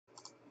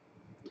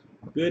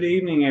Good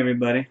evening,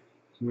 everybody.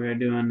 We're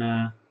doing,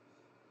 no.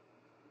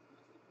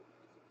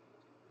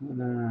 We're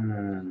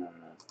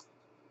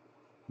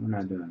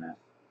not doing that.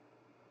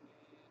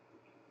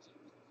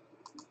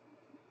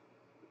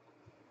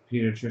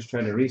 Peter just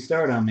tried to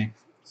restart on me.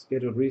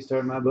 Scheduled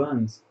restart my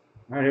buns.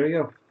 Alright, here we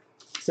go.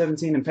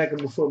 17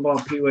 Impeccable Football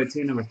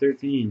PYT number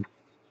 13.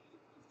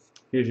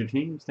 Here's your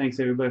teams. Thanks,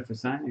 everybody, for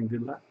signing, and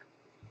good luck.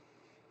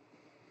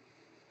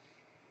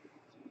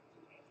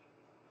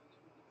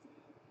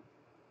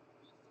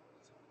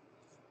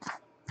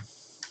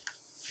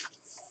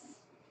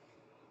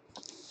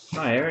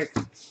 Hi, Eric.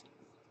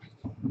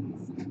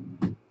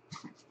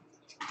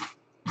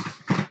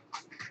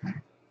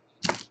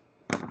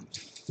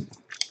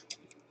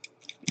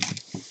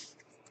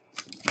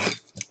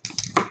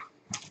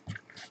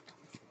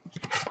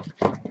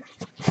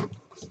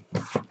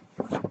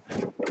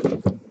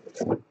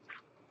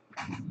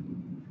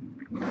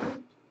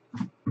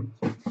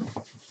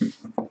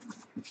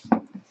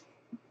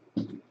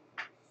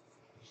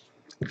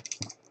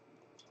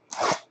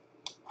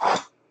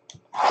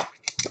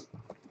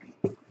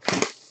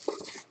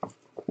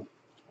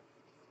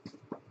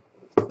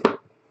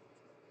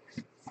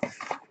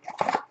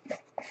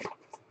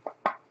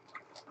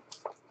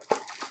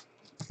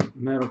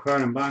 Metal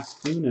card and box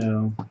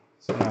Uno.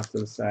 Set off to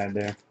the side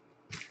there.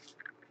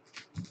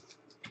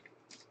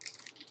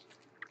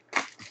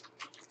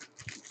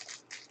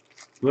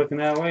 Looking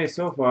that way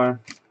so far.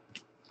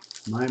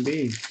 Might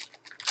be.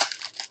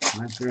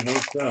 I sure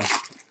hope so.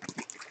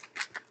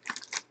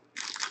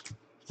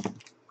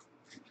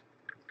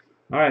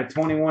 Alright,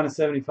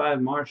 21/75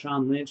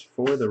 Marshawn Lynch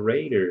for the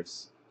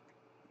Raiders.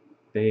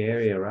 Bay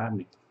Area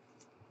Rodney.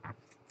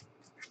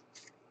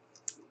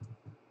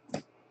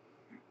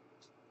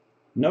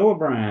 Noah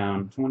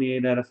Brown,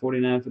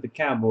 28/49 for the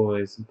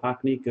Cowboys. And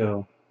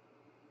Nico.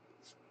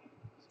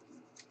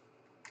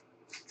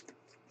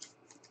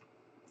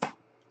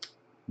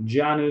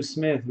 Jonnu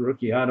Smith,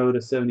 rookie auto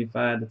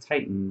 /75, the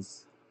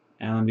Titans.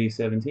 Allen B.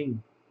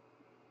 17.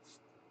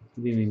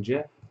 Good evening,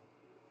 Jeff.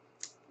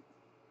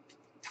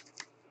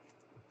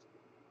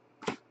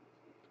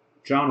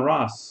 John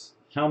Ross,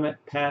 helmet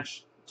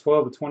patch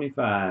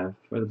 12/25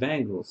 for the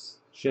Bengals.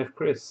 Chef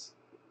Chris.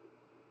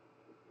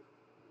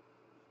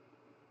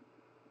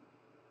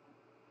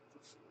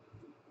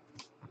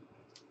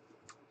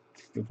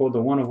 We pulled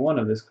the 1/1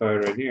 of this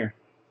card right here.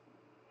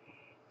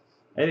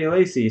 Eddie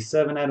Lacy,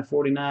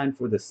 7/49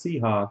 for the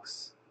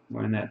Seahawks.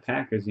 Wearing that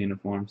Packers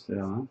uniform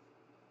still, huh?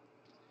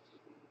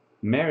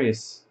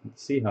 Marius,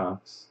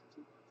 Seahawks.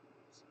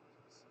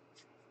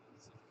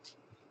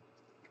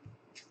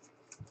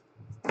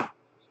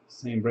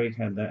 Same break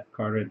had that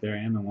card right there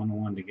and the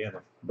 1/1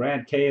 together.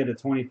 Brad K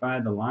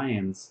 /25, the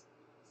Lions.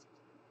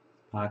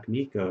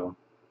 Nico.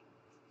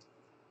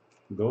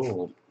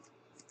 Gold.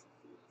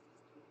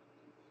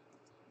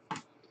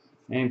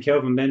 And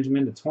Kelvin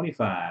Benjamin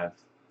 /25.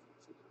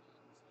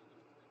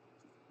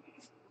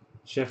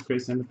 Chef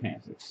Chris and the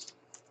Panthers.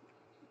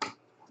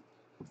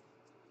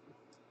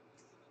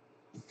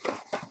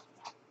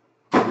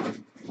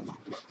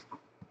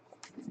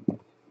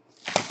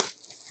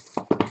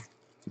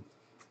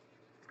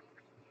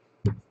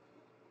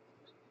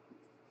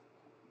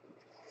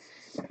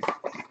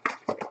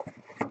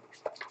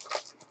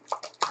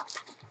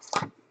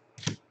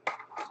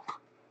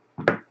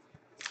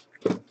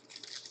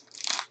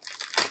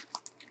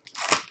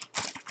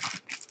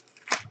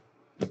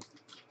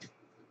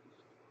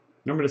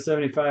 Number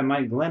 /75,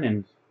 Mike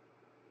Glennon.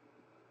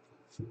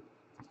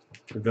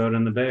 For Goat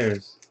and the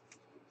Bears.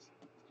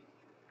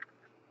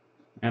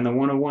 And the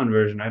 1/1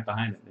 version right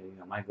behind it. There you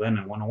go. Mike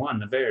Glennon, 1/1,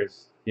 the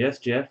Bears. Yes,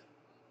 Jeff?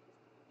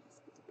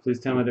 Please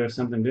tell me there's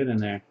something good in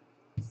there.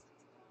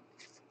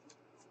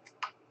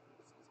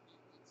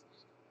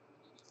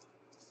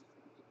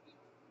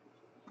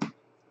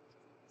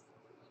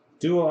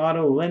 Dual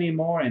auto, Lenny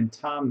Moore and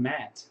Tom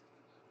Matt.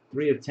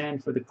 3/10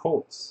 for the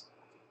Colts.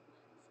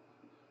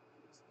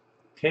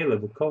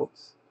 Caleb with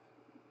Colts.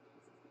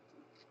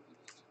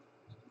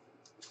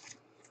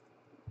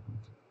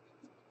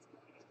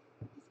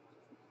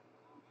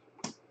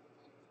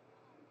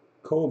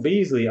 Cole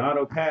Beasley,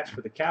 auto patch for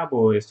the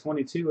Cowboys,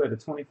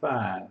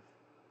 22/25.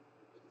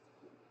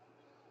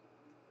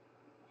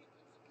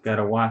 Got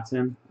a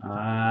Watson.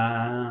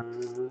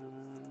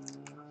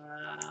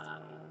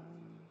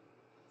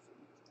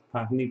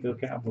 Nico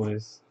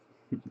Cowboys.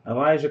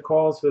 Elijah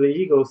Calls for the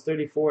Eagles,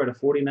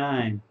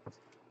 34/49.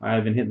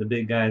 I've been hitting the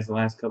big guys the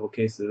last couple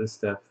cases of this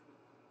stuff.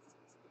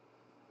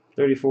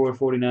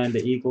 34/49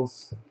 the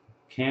Eagles.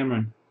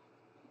 Cameron.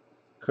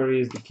 Curry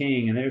is the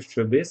king, and there's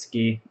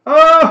Trubisky.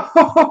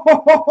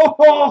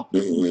 Oh!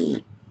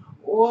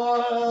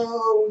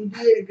 Whoa, we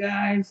did it,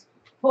 guys.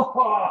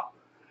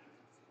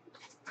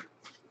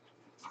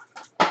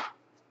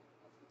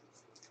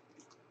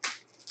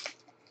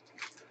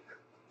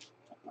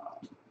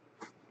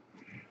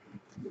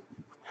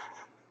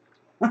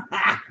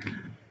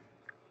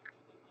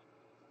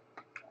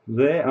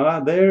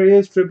 There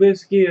is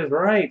Trubisky is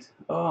right.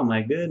 Oh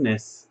my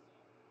goodness.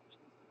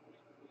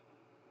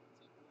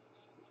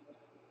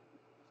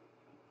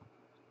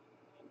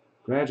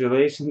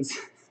 Congratulations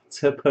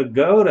to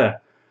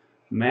Pagoda.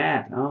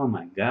 Matt, oh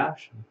my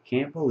gosh, I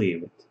can't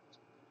believe it.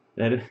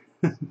 That is,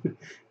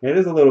 it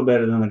is a little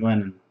better than the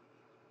Glennon.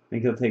 I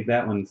think he'll take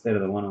that one instead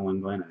of the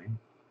 101 Glennon.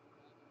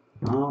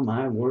 Oh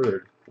my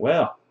word.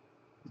 Well,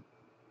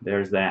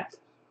 there's that.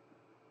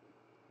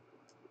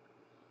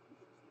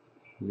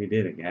 We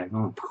did it, guys.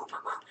 Oh.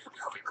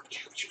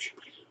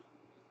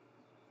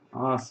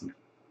 Awesome.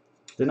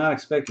 Did not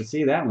expect to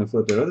see that when we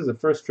flipped it. Oh, this is the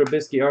first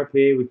Trubisky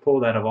RPA we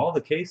pulled out of all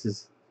the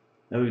cases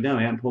that we've done.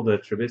 We haven't pulled a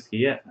Trubisky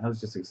yet. I was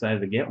just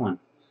excited to get one.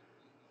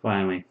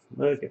 Finally.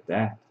 Look at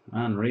that.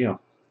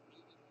 Unreal.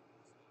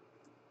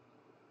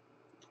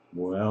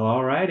 Well,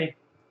 alrighty.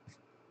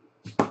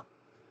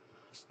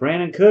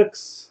 Brandon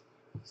Cooks.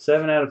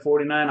 7 out of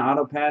 49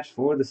 auto patch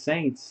for the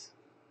Saints.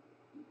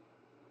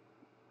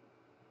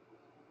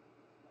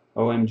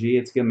 OMG,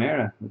 it's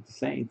Gamera with the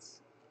Saints.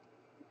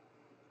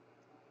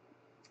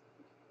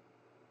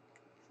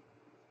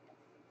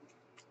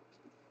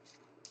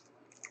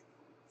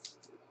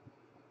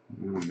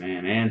 Oh,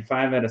 man. And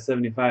 5 out of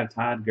 75,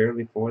 Todd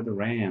Gurley for the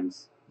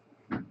Rams.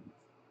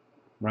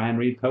 Ryan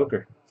Reed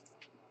Poker.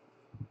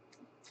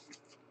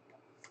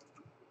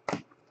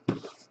 All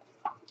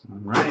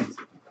right.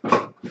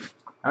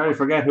 I already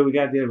forgot who we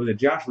got the other. Was it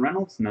Josh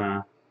Reynolds?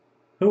 Nah.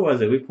 Who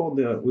was it? We pulled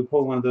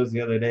one of those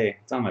the other day.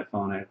 It's on my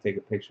phone. I had to take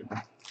a picture.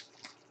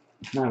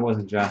 No, it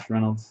wasn't Josh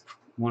Reynolds.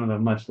 One of the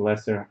much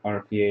lesser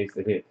RPAs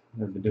that hit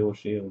of the dual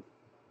shield.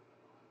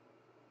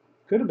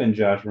 Could have been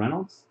Josh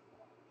Reynolds.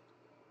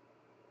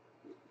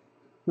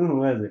 Who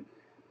was it?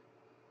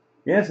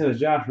 Yes, it was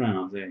Josh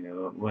Reynolds. There you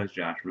go. It was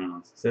Josh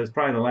Reynolds. So it's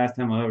probably the last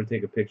time I'll ever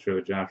take a picture of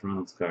a Josh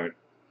Reynolds card.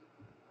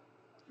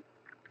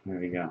 There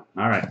we go.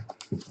 All right.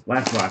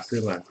 Last box.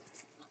 Good luck.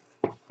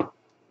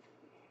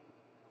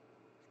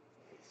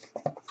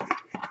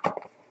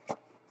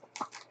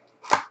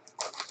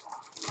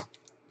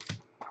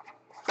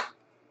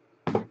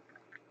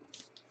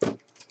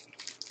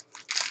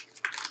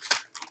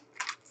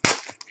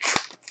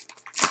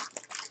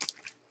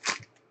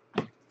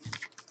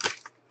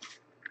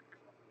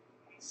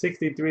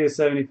 '63 of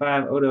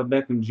 75, Odell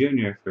Beckham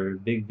Jr. for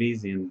Big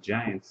Beezy and the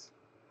Giants.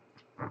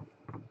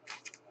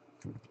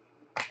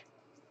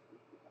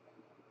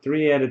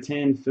 3 out of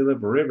 10, Phillip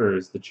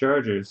Rivers, the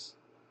Chargers.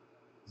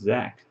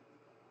 Zach.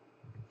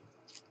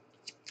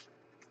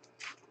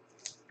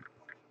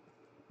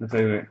 Looks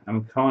like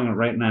I'm calling it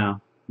right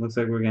now. Looks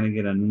like we're gonna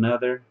get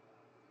another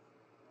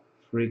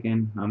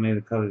freaking. Oh, maybe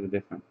the colors are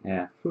different.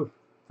 Yeah. Whew.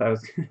 I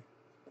was.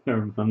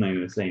 I'm not even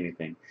gonna say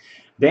anything.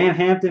 Dan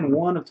Hampton,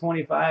 1 of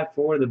 25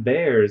 for the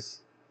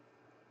Bears.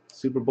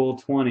 Super Bowl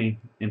 20,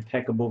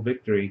 impeccable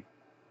victory.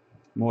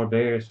 More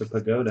Bears for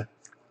Pagoda.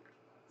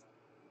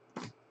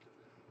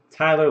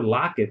 Tyler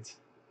Lockett.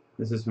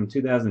 This is from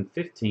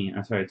 2015.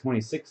 I'm sorry,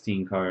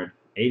 2016 card.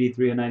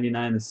 83 of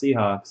 99, the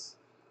Seahawks.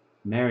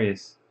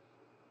 Marius.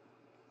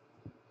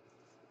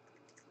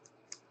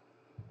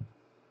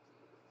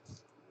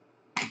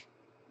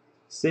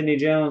 Sidney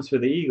Jones for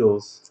the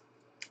Eagles.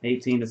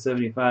 18 to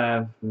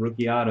 75,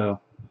 rookie auto.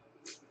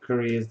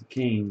 Curry is the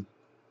king.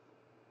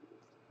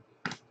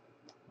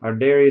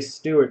 Ardarius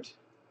Stewart,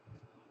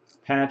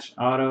 patch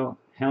auto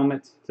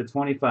helmet to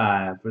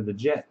 25 for the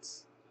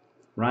Jets.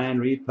 Ryan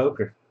Reed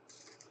Poker.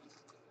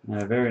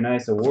 And a very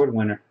nice award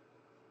winner.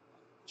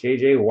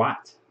 J.J.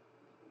 Watt,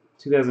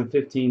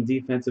 2015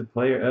 Defensive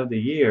Player of the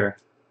Year.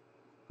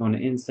 Going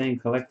to Insane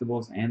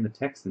Collectibles and the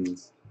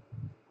Texans.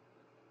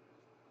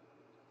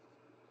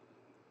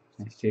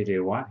 Nice J.J.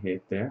 Watt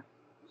hit there.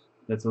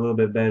 That's a little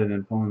bit better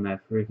than pulling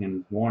that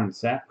freaking Warren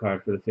Sapp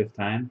card for the 5th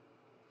time.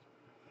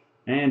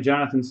 And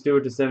Jonathan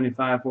Stewart to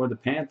 75 for the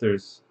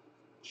Panthers.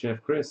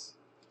 Chef Chris.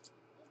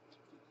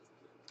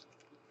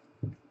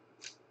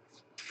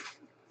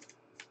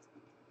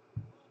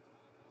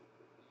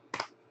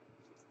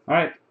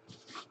 Alright.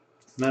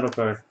 Metal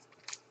card.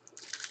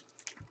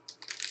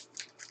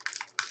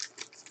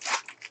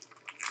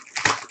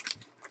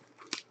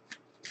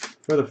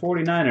 For the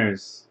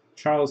 49ers,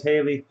 Charles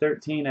Haley,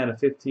 13 out of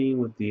 15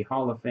 with the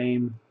Hall of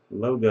Fame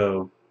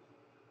logo.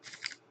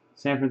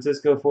 San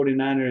Francisco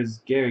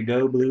 49ers, Gary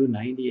Go Blue,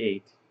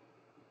 98.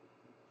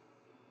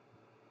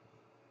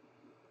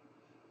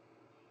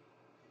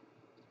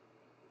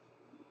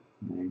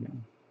 There you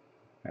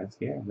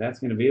go. That's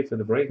going to be it for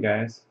the break,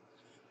 guys.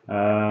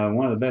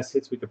 One of the best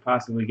hits we could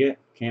possibly get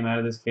came out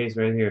of this case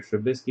right here.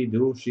 Trubisky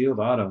Dual Shield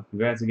Auto.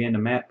 Congrats again to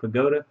Matt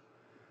Pagoda.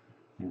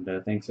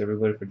 And thanks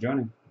everybody for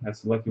joining.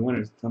 That's the lucky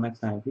winners. Until next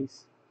time,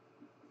 peace.